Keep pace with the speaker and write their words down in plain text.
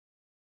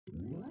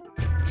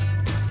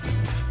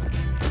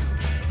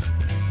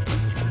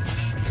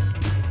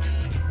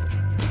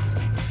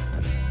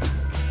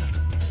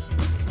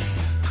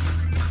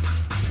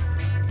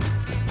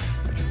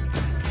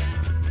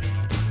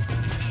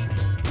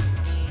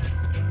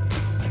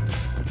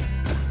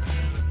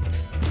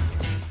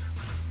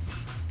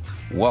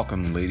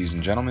Welcome, ladies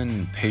and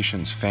gentlemen,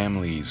 patients,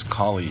 families,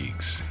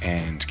 colleagues,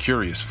 and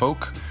curious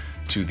folk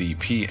to the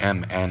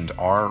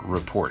PM&R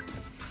Report.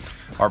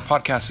 Our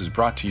podcast is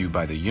brought to you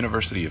by the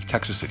University of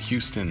Texas at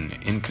Houston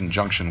in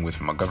conjunction with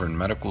McGovern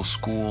Medical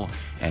School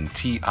and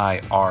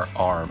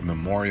TIRR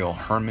Memorial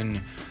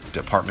Hermann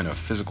Department of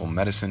Physical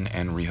Medicine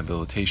and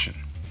Rehabilitation.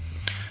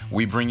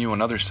 We bring you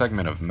another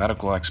segment of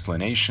medical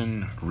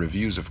explanation,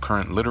 reviews of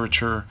current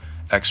literature,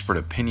 expert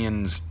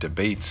opinions,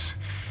 debates,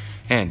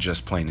 and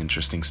just plain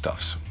interesting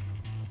stuffs.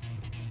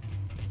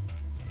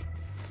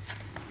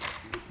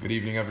 Good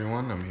evening,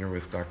 everyone. I'm here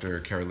with Dr.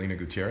 Carolina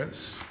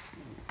Gutierrez.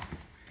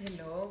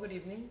 Hello, good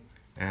evening.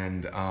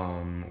 And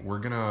we're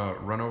going to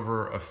run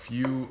over a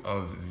few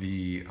of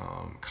the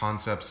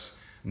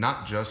concepts,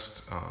 not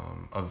just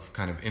of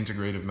kind of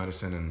integrative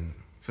medicine and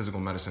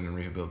physical medicine and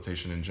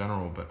rehabilitation in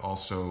general, but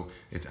also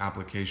its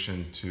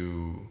application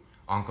to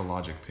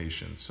oncologic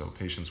patients, so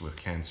patients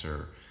with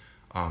cancer.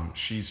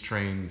 She's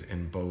trained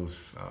in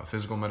both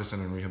physical medicine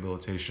and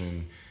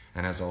rehabilitation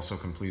and has also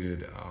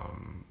completed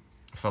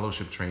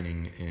fellowship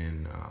training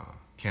in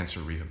Cancer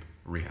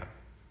Rehab.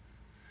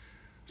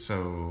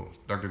 So,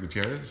 Dr.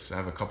 Gutierrez, I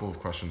have a couple of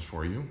questions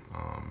for you,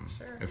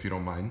 Sure. if you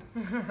don't mind.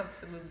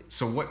 Absolutely.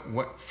 So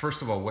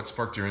first of all, what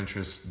sparked your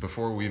interest,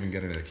 before we even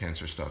get into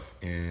cancer stuff,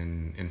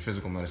 in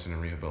physical medicine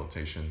and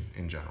rehabilitation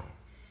in general?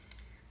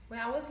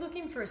 Well, I was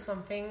looking for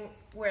something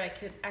where I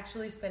could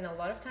actually spend a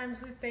lot of time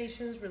with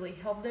patients, really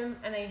help them,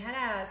 and I had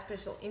a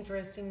special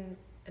interest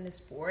in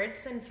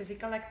sports and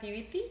physical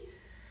activity.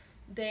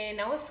 Then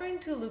I was trying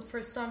to look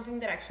for something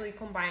that actually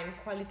combined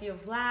quality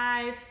of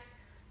life,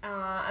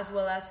 as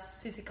well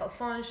as physical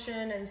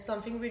function and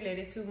something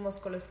related to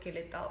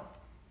musculoskeletal.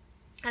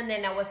 And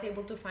then I was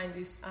able to find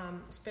this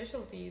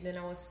specialty. Then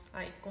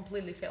I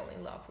completely fell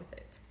in love with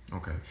it.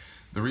 Okay.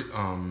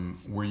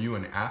 Were you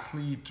an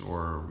athlete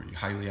or were you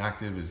highly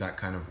active? Is that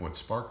kind of what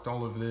sparked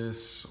all of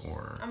this,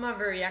 or? I'm a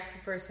very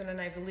active person, and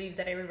I believe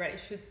that everybody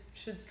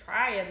should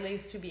try at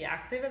least to be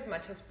active as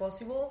much as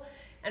possible.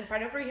 And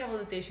part of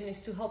rehabilitation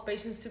is to help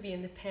patients to be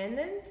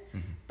independent,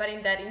 but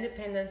in that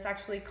independence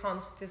actually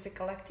comes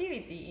physical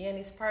activity, and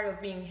it's part of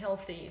being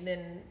healthy.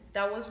 Then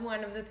that was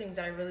one of the things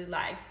that I really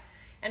liked.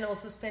 And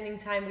also spending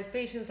time with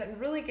patients and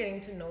really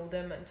getting to know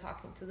them and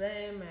talking to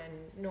them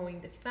and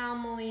knowing the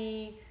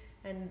family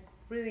and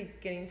really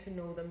getting to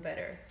know them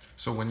better.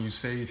 So when you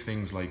say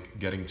things like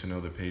getting to know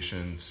the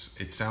patients,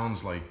 it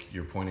sounds like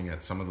you're pointing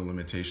at some of the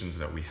limitations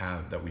that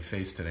we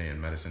face today in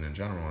medicine in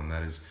general, and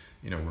that is,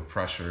 we're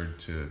pressured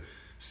to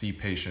see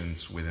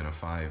patients within a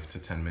 5 to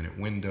 10 minute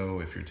window.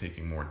 If you're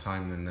taking more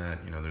time than that,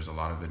 there's a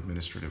lot of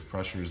administrative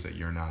pressures that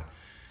you're not,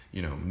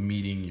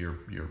 meeting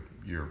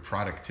your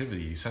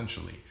productivity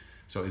essentially.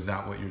 So is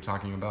that what you're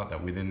talking about?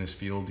 That within this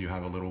field you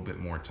have a little bit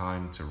more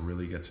time to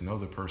really get to know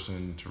the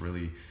person, to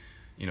really,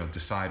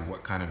 decide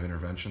what kind of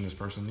intervention this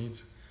person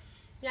needs?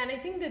 Yeah, and I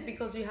think that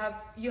because you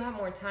have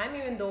more time,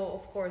 even though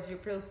of course your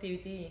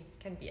productivity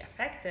can be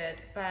affected,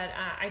 but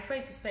I try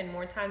to spend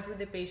more time with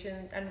the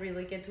patient and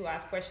really get to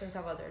ask questions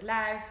about their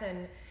lives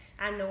and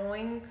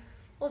knowing.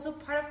 Also,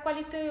 part of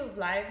quality of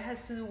life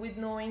has to do with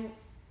knowing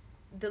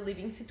the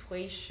living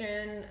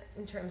situation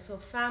in terms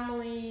of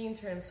family, in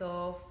terms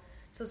of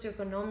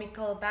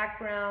socioeconomical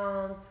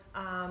background,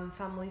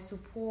 family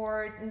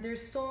support, and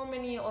there's so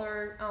many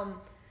other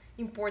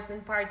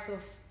important parts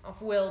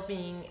of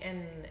well-being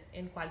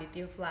and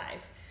quality of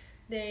life.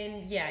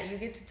 Then you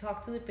get to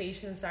talk to the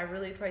patients. I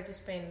really try to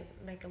spend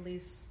like at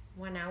least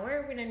 1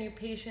 hour with a new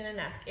patient and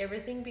ask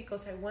everything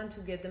because I want to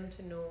get them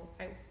to know,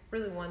 I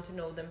really want to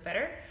know them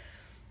better.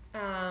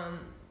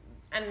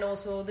 And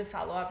also the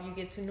follow-up, you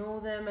get to know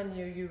them and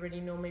you already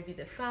know maybe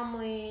the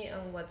family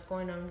and what's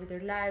going on with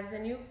their lives,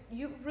 and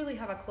you really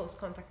have a close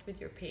contact with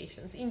your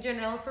patients in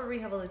general for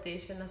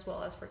rehabilitation as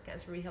well as for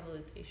cancer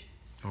rehabilitation.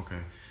 Okay.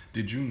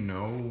 Did you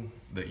know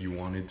that you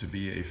wanted to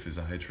be a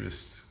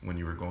physiatrist when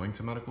you were going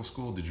to medical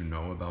school? Did you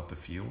know about the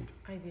field?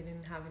 I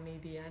didn't have an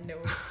idea, no.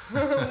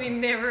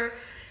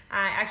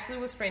 I actually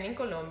was trained in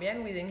Colombia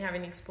and we didn't have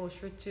any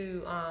exposure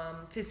to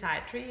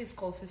physiatry. It's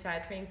called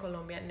physiatry in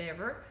Colombia,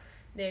 never.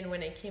 Then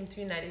when I came to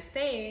the United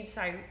States,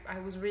 I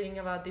was reading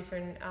about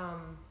different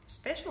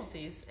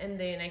specialties, and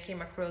then I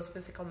came across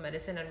physical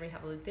medicine and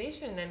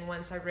rehabilitation, and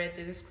once I read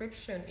the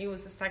description, it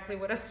was exactly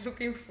what I was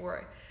looking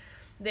for.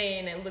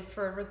 Then I looked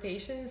for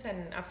rotations,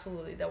 and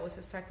absolutely, that was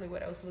exactly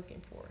what I was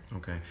looking for.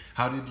 Okay.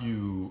 How did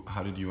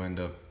you end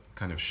up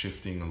kind of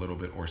shifting a little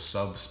bit or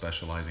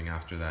sub-specializing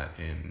after that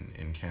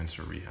in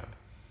cancer rehab?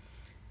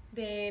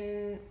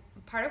 Then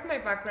part of my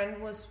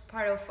background was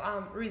part of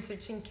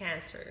researching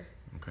cancer.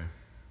 Okay.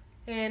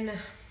 And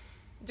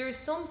there's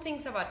some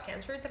things about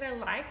cancer that I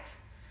liked,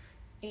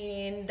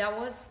 and that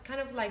was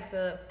kind of like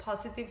the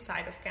positive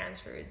side of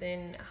cancer,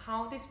 then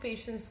how these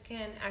patients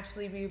can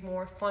actually be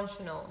more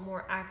functional,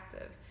 more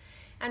active.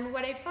 And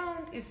what I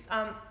found is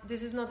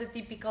this is not the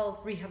typical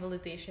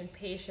rehabilitation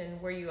patient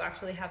where you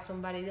actually have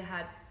somebody that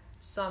had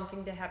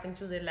something that happened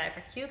to their life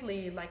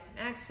acutely, like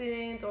an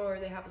accident, or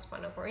they have a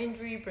spinal cord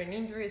injury, brain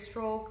injury,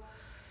 stroke.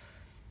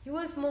 it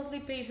was mostly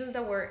patients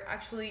that were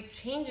actually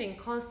changing,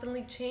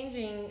 constantly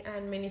changing,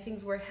 and many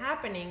things were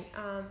happening.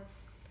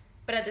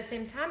 But at the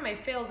same time, I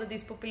felt that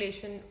this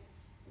population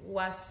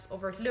was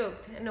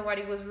overlooked and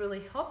nobody was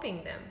really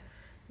helping them.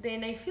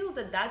 Then I feel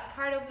that that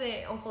part of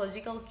the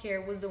oncological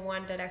care was the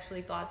one that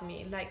actually got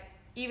me. Like,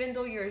 even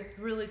though you're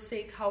really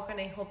sick, how can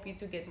I help you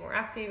to get more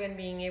active and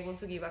being able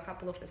to give a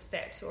couple of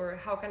steps? Or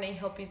how can I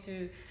help you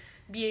to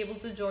be able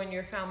to join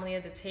your family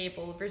at the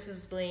table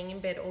versus laying in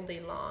bed all day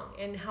long,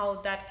 and how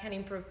that can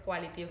improve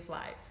quality of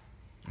life.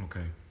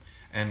 Okay.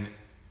 And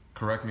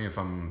correct me if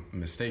I'm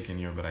mistaken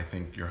here, but I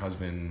think your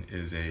husband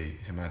is a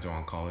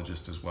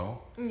hemato-oncologist as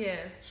well.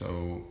 Yes.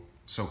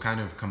 So kind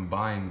of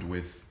combined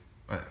with,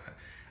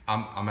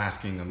 I'm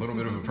asking a little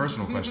bit of a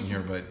personal question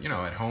here, but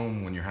at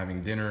home when you're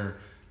having dinner,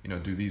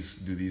 do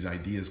these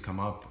ideas come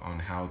up on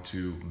how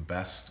to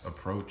best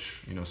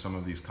approach some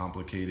of these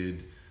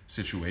complicated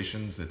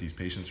situations that these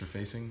patients are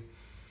facing?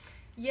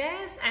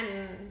 Yes,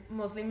 and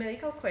mostly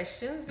medical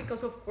questions,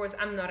 because of course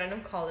I'm not an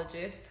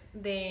oncologist.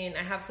 Then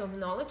I have some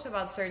knowledge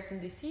about certain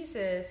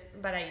diseases,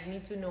 but I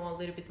need to know a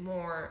little bit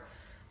more,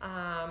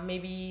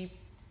 maybe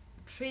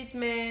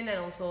treatment, and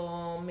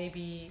also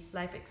maybe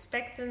life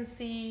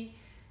expectancy.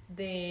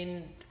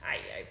 Then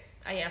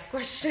I ask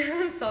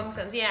questions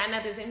sometimes. Yeah, and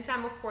at the same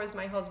time, of course,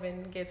 my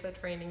husband gets a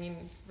training in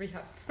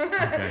rehab.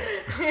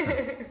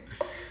 Okay.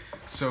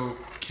 So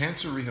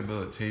cancer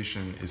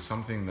rehabilitation is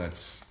something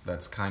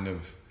that's kind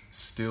of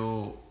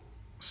still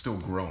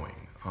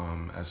growing.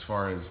 As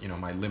far as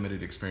my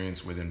limited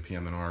experience within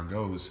PM&R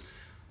goes,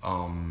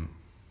 over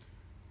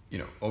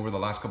the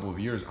last couple of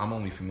years, I'm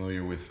only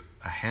familiar with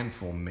a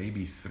handful,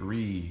 maybe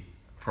 3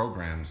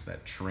 programs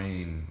that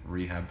train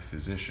rehab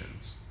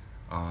physicians.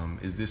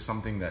 Is this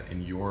something that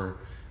in your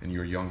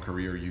young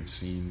career you've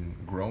seen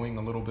growing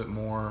a little bit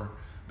more,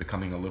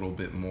 becoming a little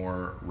bit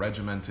more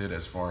regimented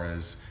as far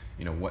as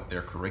what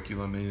their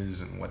curriculum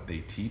is and what they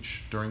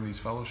teach during these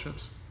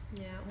fellowships?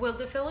 Yeah, well,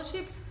 the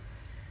fellowships,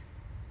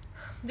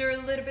 they're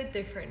a little bit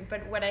different,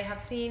 but what I have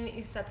seen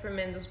is a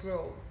tremendous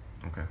growth.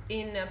 Okay.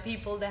 In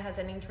people that has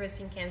an interest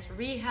in cancer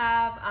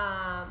rehab,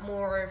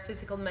 more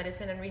physical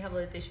medicine and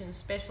rehabilitation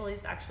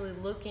specialists actually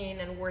looking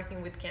and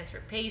working with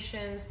cancer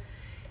patients.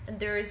 And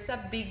there is a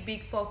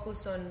big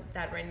focus on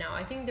that right now.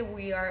 I think that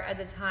we are at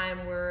the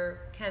time where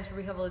cancer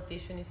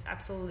rehabilitation is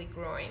absolutely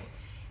growing.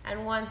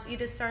 And once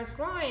it starts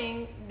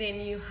growing, then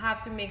you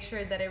have to make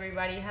sure that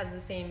everybody has the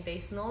same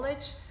base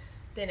knowledge.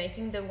 Then I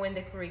think that when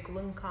the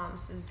curriculum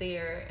comes, is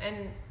there.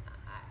 And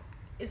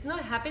it's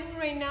not happening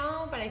right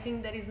now, but I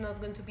think that is not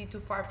going to be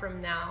too far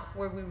from now,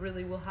 where we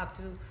really will have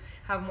to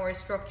have more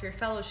structured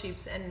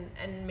fellowships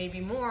and maybe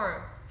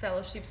more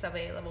fellowships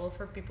available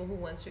for people who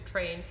want to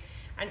train,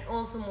 and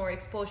also more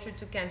exposure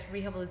to cancer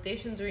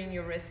rehabilitation during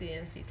your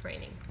residency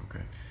training.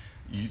 Okay.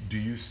 Do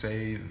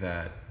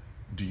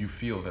you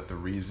feel that the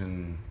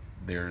reason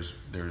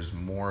there's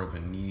more of a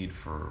need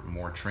for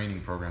more training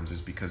programs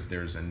is because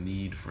there's a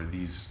need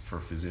for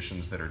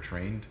physicians that are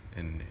trained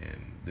in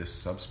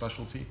this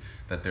subspecialty,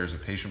 that there's a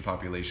patient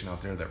population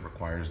out there that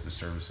requires the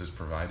services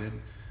provided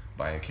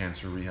by a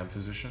cancer rehab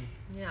physician?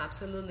 Yeah,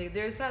 absolutely.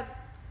 There's a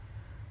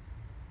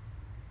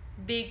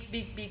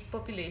big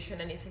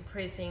population, and it's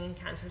increasing in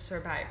cancer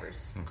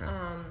survivors. Okay.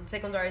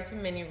 Secondary to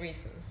many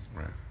reasons.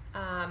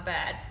 Right.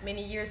 But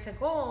many years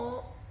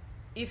ago,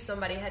 if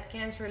somebody had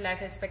cancer,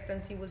 life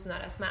expectancy was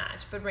not as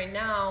much. But right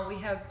now, we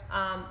have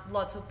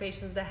lots of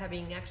patients that have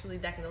been actually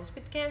diagnosed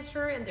with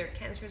cancer, and they're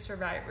cancer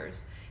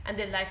survivors. And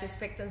the life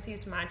expectancy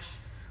is much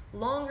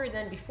longer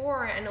than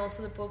before, and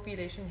also the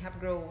population have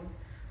grown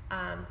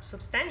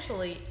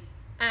substantially,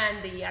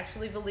 and they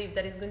actually believe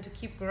that it's going to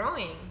keep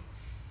growing.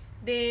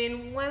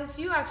 Then once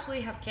you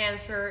actually have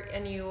cancer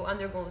and you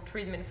undergo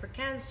treatment for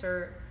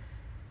cancer,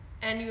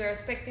 and you are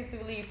expected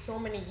to live so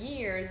many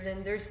years,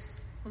 then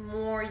there's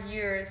more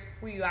years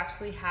where you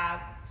actually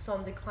have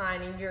some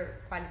decline in your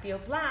quality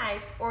of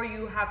life, or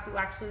you have to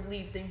actually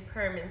leave the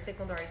impairment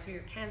secondary to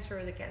your cancer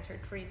or the cancer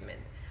treatment.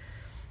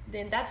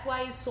 Then that's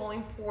why it's so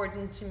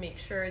important to make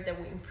sure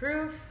that we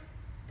improve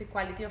the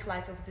quality of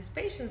life of these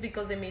patients,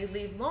 because they may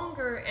live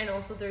longer, and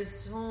also there's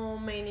so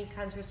many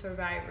cancer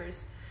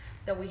survivors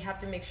that we have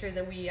to make sure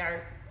that we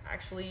are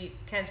actually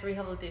cancer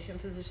rehabilitation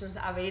physicians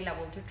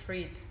available to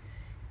treat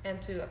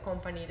and to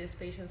accompany these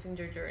patients in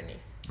their journey.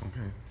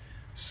 Okay.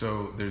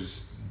 So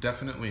there's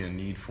definitely a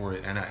need for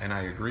it, and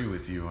I agree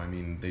with you. I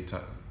mean, they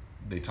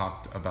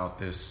talked about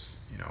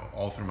this,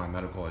 all through my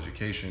medical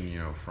education,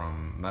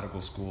 from medical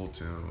school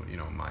to,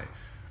 my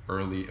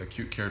early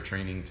acute care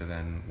training to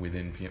then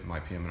within my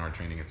PM&R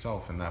training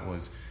itself, and that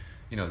was,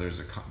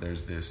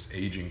 there's this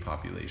aging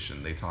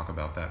population. They talk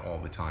about that all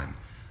the time,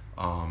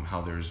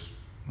 how there's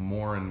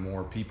more and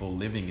more people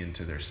living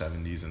into their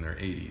 70s and their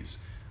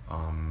 80s.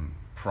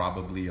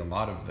 Probably a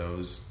lot of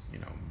those,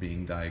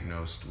 being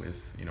diagnosed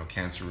with,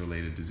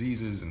 cancer-related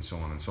diseases and so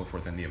on and so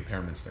forth, and the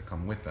impairments that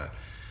come with that.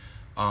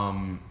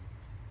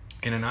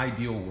 In an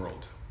ideal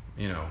world,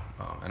 and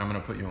I'm going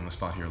to put you on the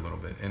spot here a little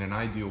bit. In an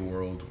ideal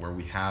world where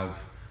we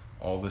have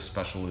all the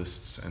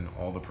specialists and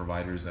all the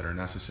providers that are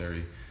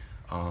necessary,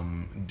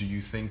 Do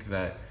you think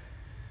that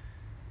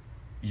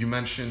you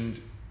mentioned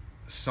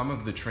some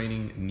of the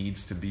training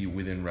needs to be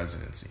within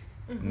residency,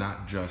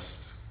 not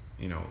just,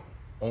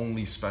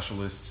 only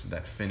specialists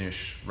that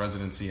finish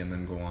residency and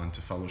then go on to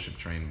fellowship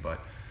train, but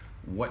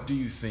what do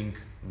you think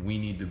we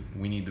need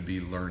to be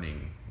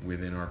learning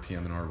within our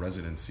PM and our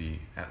residency,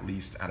 at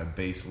least at a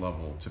base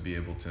level, to be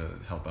able to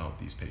help out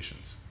these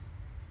patients?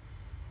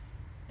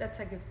 That's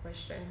a good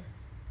question.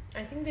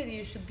 I think that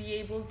you should be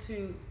able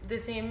to, the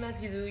same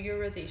as you do your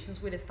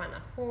rotations with a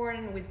spinal cord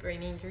and with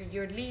brain injury,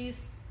 you at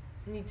least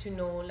need to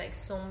know like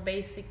some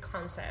basic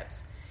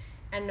concepts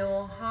and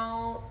know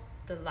how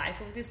the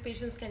life of these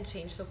patients can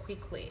change so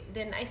quickly.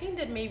 Then I think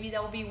that maybe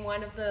that will be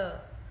one of the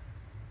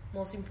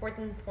most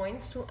important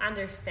points to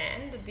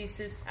understand that this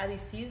is a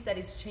disease that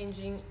is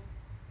changing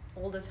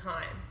all the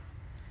time.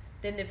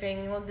 Then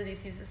depending on the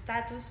disease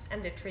status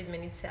and the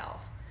treatment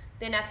itself.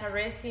 Then as a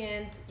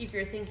resident, if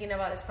you're thinking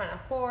about a spinal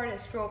cord, a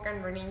stroke,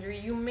 and brain injury,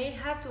 you may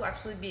have to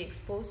actually be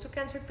exposed to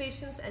cancer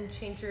patients and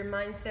change your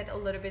mindset a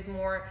little bit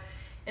more,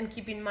 and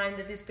keep in mind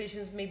that these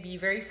patients may be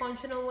very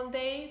functional one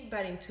day,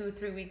 but in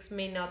 2-3 weeks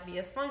may not be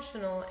as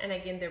functional, and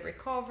again they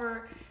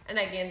recover, and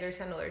again there's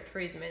another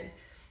treatment.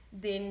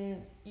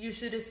 Then you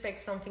should expect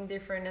something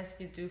different as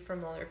you do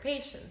from other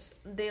patients.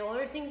 The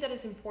other thing that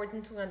is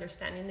important to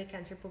understand in the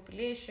cancer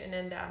population,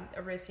 and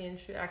a resident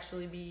should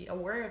actually be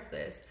aware of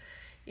this,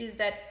 is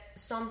that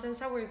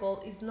sometimes our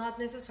goal is not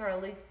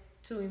necessarily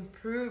to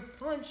improve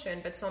function,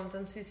 but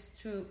sometimes is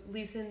to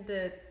lessen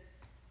the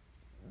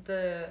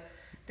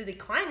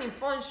decline in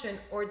function,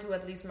 or to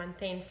at least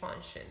maintain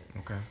function.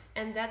 Okay.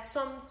 And that's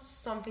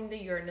something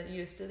that you're not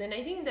used to. Then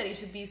I think that it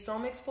should be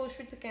some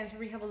exposure to cancer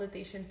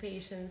rehabilitation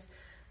patients.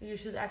 You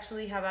should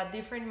actually have a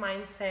different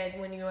mindset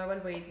when you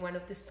evaluate one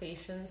of these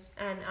patients.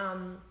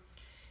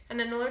 And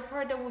another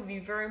part that would be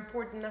very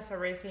important as a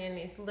resident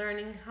is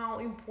learning how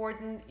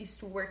important it is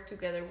to work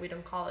together with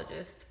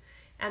oncologists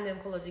and the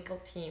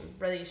oncological team,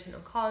 radiation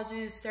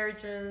oncologists,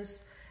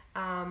 surgeons,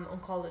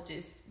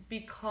 oncologists,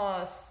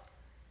 because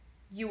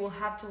you will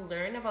have to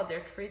learn about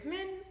their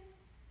treatment,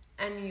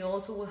 and you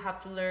also will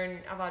have to learn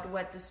about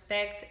what to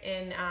expect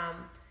and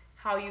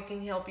how you can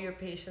help your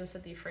patients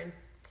at different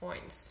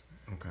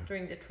points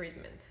during the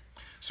treatment.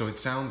 So it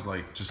sounds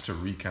like, just to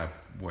recap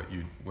what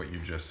you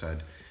just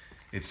said,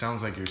 it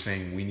sounds like you're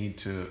saying we need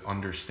to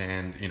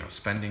understand,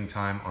 spending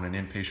time on an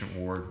inpatient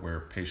ward where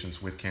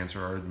patients with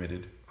cancer are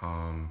admitted,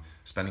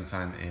 spending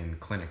time in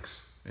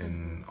clinics,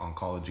 in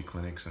oncology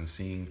clinics, and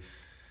seeing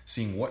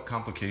what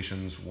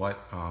complications,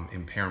 what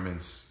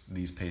impairments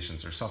these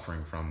patients are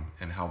suffering from,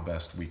 and how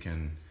best we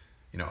can,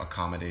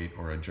 accommodate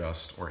or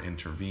adjust or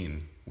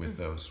intervene with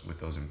those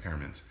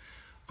impairments.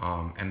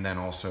 And then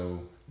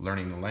also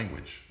learning the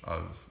language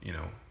of,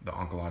 the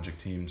oncologic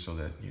team, so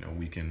that,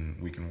 we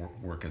can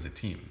work as a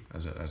team,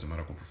 as a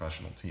medical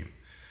professional team.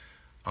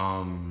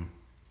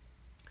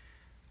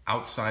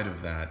 Outside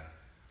of that,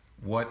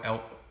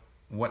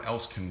 what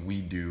else can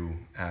we do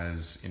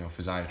as,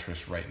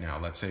 physiatrists right now?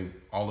 Let's say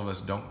all of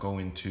us don't go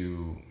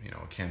into,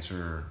 a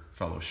cancer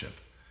fellowship.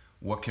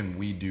 What can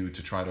we do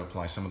to try to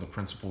apply some of the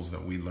principles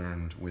that we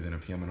learned within a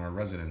PM&R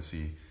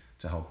residency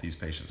to help these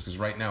patients? Because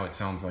right now it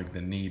sounds like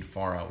the need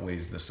far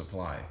outweighs the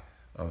supply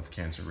of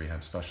cancer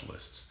rehab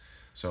specialists.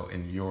 So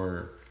in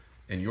your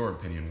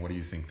opinion, what do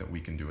you think that we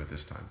can do at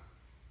this time?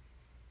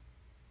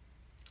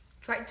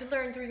 Try to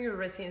learn during your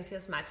residency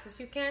as much as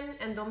you can,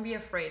 and don't be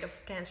afraid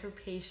of cancer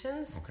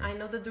patients. Okay. I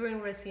know that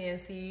during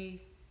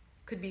residency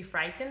could be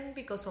frightened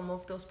because some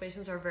of those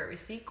patients are very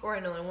sick, or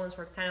another ones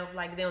are kind of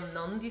like the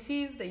unknown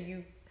disease, that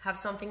you have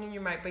something in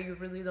your mind but you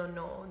really don't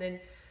know. Then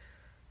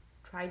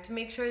try to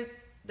make sure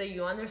that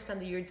you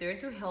understand that you're there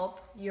to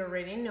help. You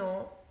already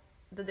know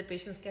that the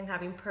patients can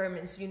have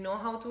impairments. You know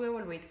how to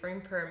evaluate for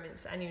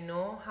impairments, and you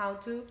know how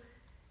to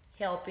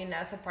help in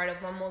as a part of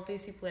a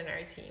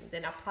multidisciplinary team.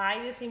 Then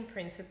apply the same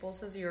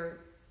principles as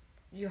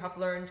you have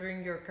learned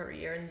during your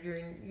career and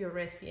during your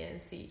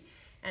residency,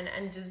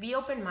 and just be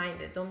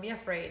open-minded. Don't be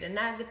afraid, and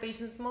ask the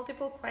patients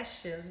multiple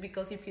questions,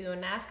 because if you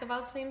don't ask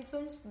about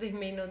symptoms, they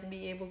may not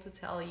be able to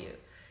tell you.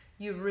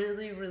 You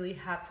really, really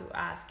have to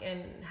ask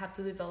and have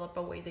to develop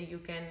a way that you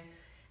can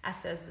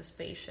assess these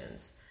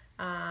patients.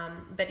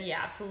 But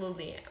yeah,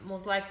 absolutely.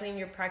 Most likely in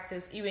your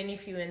practice, even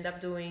if you end up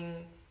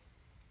doing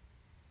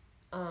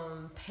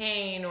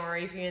pain, or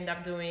if you end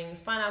up doing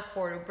spinal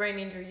cord or brain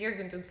injury, you're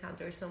going to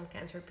encounter some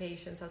cancer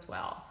patients as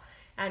well.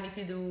 And if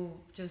you do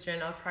just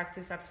general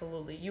practice,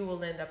 absolutely, you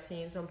will end up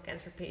seeing some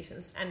cancer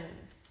patients, and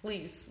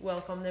please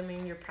welcome them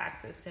in your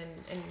practice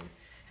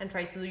and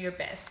try to do your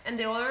best. And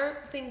the other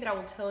thing that I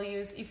will tell you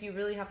is, if you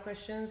really have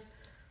questions,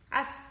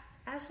 ask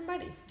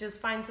somebody.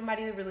 Just find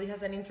somebody that really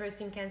has an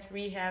interest in cancer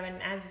rehab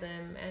and ask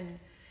them,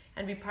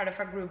 and be part of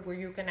a group where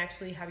you can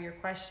actually have your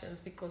questions,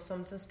 because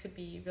sometimes could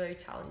be very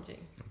challenging.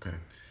 Okay.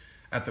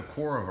 At the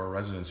core of our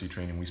residency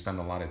training, we spend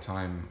a lot of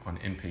time on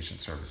inpatient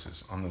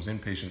services. On those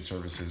inpatient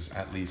services,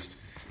 at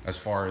least as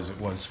far as it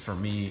was for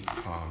me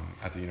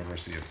at the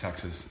University of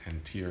Texas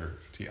and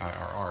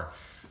TIRR,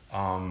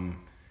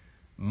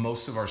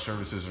 most of our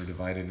services are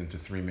divided into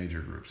three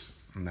major groups,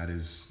 and that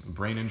is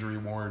brain injury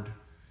ward,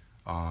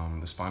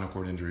 the spinal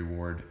cord injury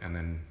ward, and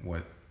then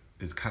what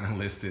is kind of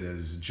listed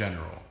as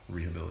general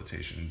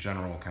rehabilitation.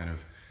 General kind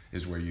of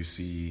is where you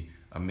see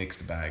a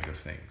mixed bag of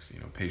things.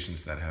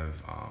 Patients that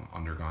have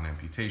undergone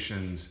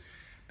amputations,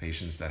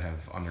 patients that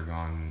have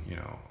undergone,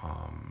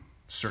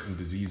 certain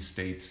disease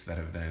states that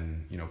have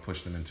then,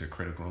 pushed them into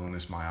critical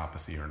illness,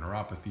 myopathy, or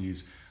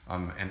neuropathies.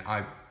 And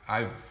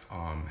I've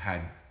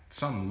had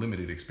some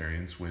limited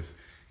experience with,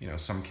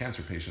 some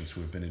cancer patients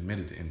who have been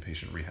admitted to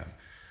inpatient rehab.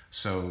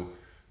 So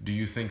do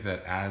you think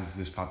that as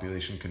this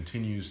population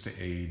continues to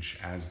age,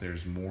 as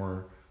there's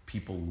more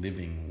people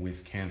living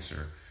with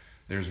cancer,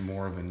 there's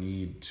more of a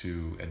need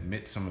to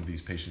admit some of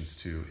these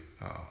patients to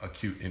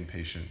acute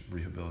inpatient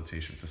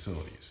rehabilitation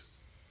facilities?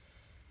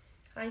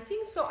 I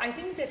think so. I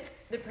think that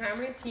the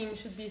primary team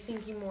should be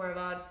thinking more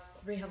about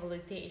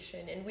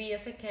rehabilitation, and we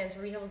as a cancer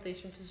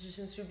rehabilitation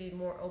physicians should be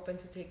more open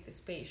to take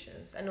these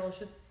patients, and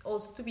also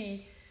to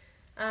be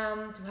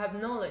to have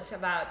knowledge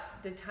about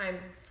the time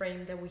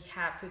frame that we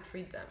have to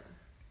treat them,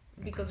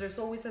 because there's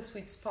always a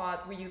sweet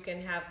spot where you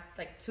can have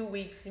like 2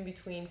 weeks in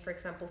between, for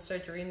example,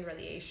 surgery and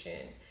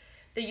radiation,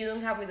 that you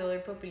don't have with other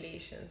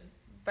populations.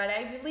 But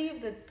I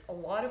believe that a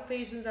lot of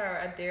patients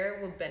out there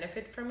will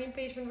benefit from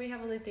inpatient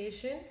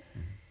rehabilitation,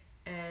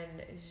 and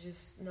it's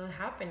just not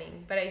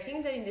happening. But I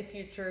think that in the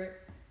future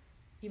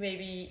it may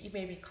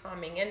be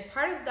coming, and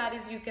part of that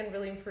is you can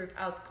really improve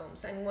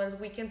outcomes. And once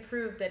we can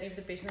prove that if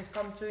the patients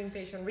come to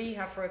inpatient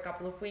rehab for a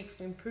couple of weeks,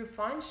 we improve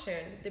function,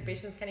 the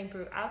patients can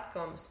improve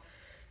outcomes,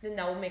 then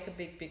that will make a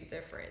big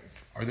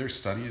difference. Are there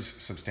studies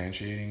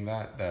substantiating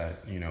that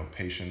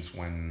patients,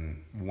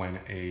 when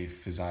a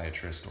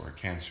physiatrist or a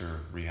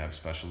cancer rehab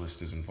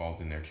specialist is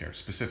involved in their care,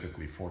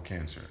 specifically for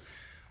cancer,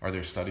 are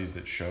there studies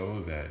that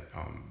show that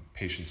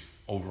patients'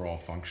 overall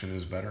function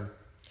is better?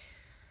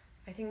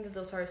 I think that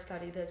those are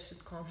studies that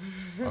should come.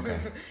 Okay.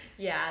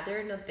 Yeah,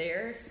 they're not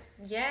there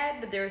yet,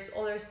 but there's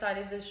other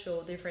studies that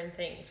show different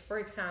things. For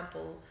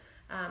example,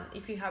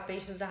 if you have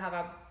patients that have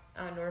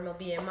a normal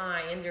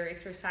BMI and they're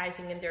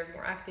exercising and they're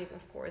more active,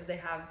 of course, they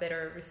have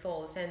better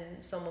results,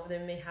 and some of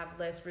them may have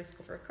less risk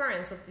of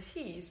recurrence of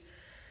disease.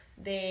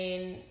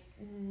 Then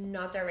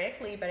not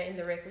directly, but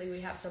indirectly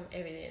we have some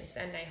evidence,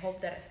 and I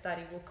hope that a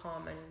study will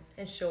come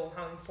and show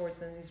how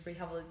important is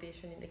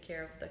rehabilitation in the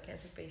care of the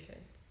cancer patient.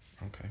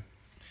 Okay.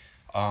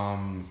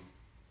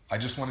 I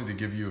just wanted to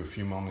give you a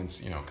few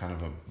moments, kind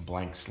of a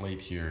blank slate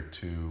here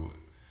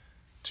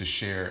to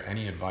share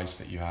any advice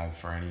that you have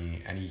for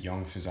any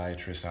young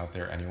physiatrists out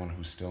there, anyone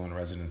who's still in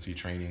residency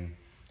training.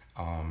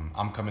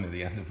 I'm coming to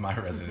the end of my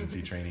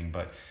residency training,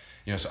 but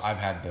so I've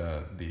had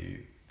the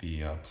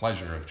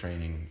pleasure of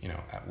training,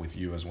 with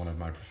you as one of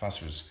my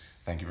professors.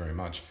 Thank you very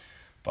much.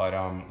 But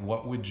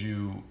what would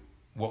you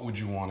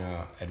want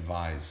to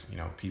advise,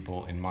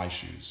 people in my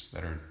shoes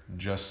that are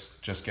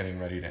just getting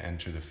ready to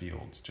enter the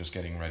field, just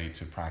getting ready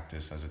to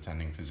practice as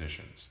attending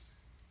physicians?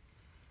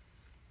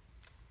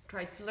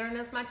 Try to learn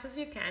as much as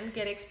you can.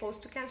 Get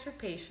exposed to cancer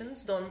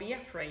patients. Don't be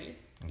afraid.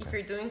 Okay. If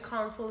you're doing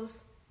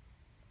consults,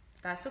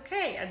 that's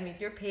okay.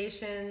 Admit your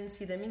patients,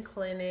 see them in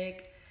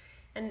clinic,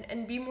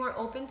 and be more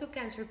open to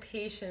cancer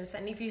patients.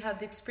 And if you have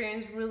the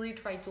experience, really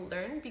try to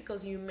learn,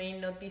 because you may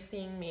not be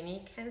seeing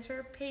many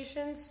cancer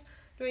patients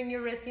during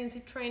your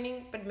residency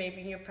training, but maybe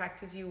in your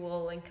practice you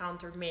will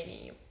encounter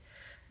many.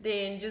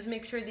 Then just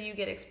make sure that you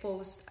get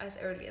exposed as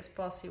early as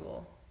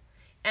possible.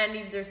 And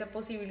if there's a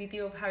possibility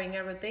of having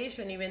a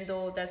rotation, even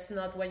though that's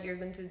not what you're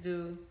going to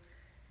do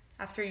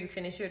after you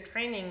finish your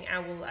training, I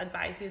will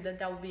advise you that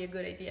would be a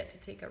good idea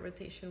to take a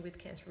rotation with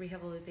cancer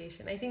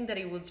rehabilitation. I think that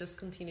it will just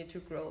continue to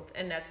grow,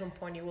 and at some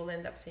point you will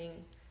end up seeing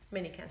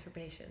many cancer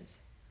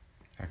patients.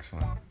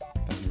 Excellent.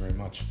 Thank you very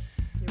much.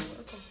 You're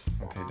welcome.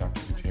 Okay,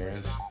 Dr.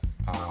 Gutierrez,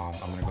 I'm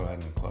going to go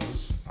ahead and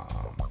close.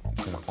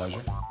 It's been a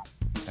pleasure.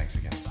 Thanks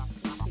again.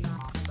 Thank you.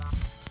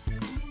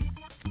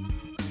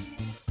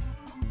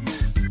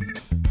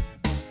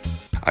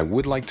 I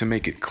would like to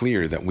make it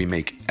clear that we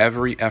make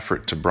every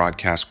effort to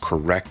broadcast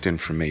correct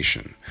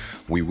information.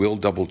 We will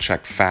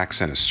double-check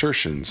facts and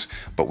assertions,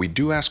 but we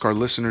do ask our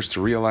listeners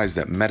to realize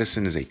that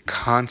medicine is a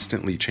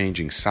constantly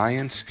changing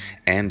science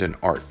and an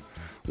art.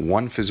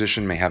 One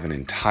physician may have an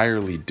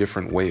entirely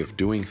different way of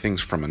doing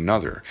things from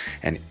another,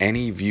 and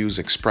any views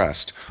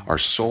expressed are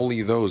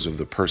solely those of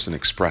the person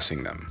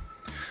expressing them.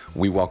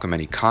 We welcome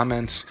any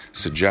comments,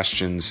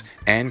 suggestions,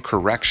 and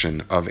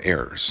correction of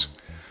errors.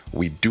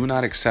 We do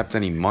not accept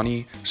any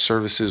money,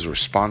 services, or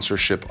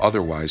sponsorship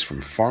otherwise from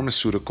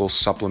pharmaceutical,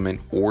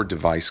 supplement, or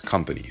device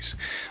companies.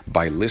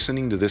 By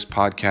listening to this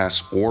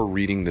podcast or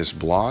reading this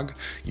blog,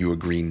 you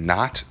agree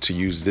not to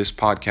use this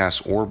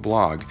podcast or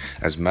blog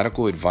as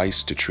medical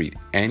advice to treat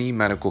any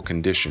medical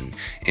condition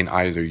in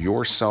either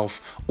yourself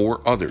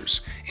or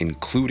others,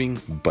 including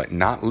but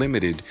not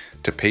limited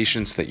to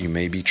patients that you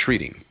may be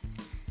treating.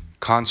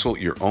 Consult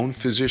your own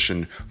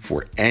physician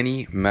for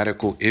any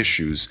medical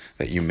issues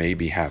that you may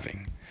be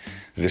having.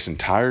 This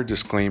entire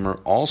disclaimer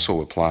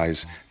also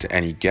applies to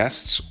any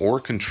guests or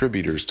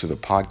contributors to the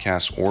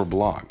podcast or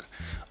blog.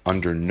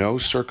 Under no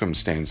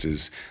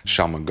circumstances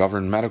shall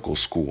McGovern Medical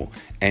School,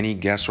 any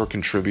guests or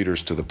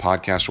contributors to the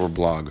podcast or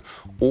blog,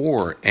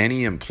 or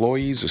any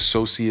employees,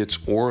 associates,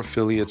 or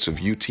affiliates of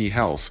UT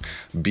Health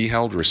be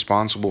held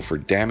responsible for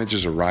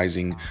damages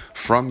arising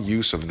from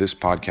use of this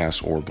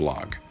podcast or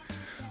blog.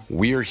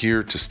 We are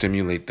here to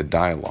stimulate the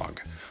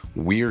dialogue.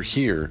 We are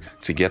here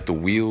to get the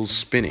wheels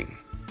spinning.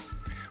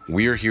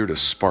 We are here to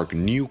spark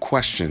new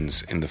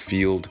questions in the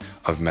field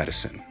of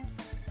medicine.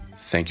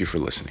 Thank you for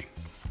listening.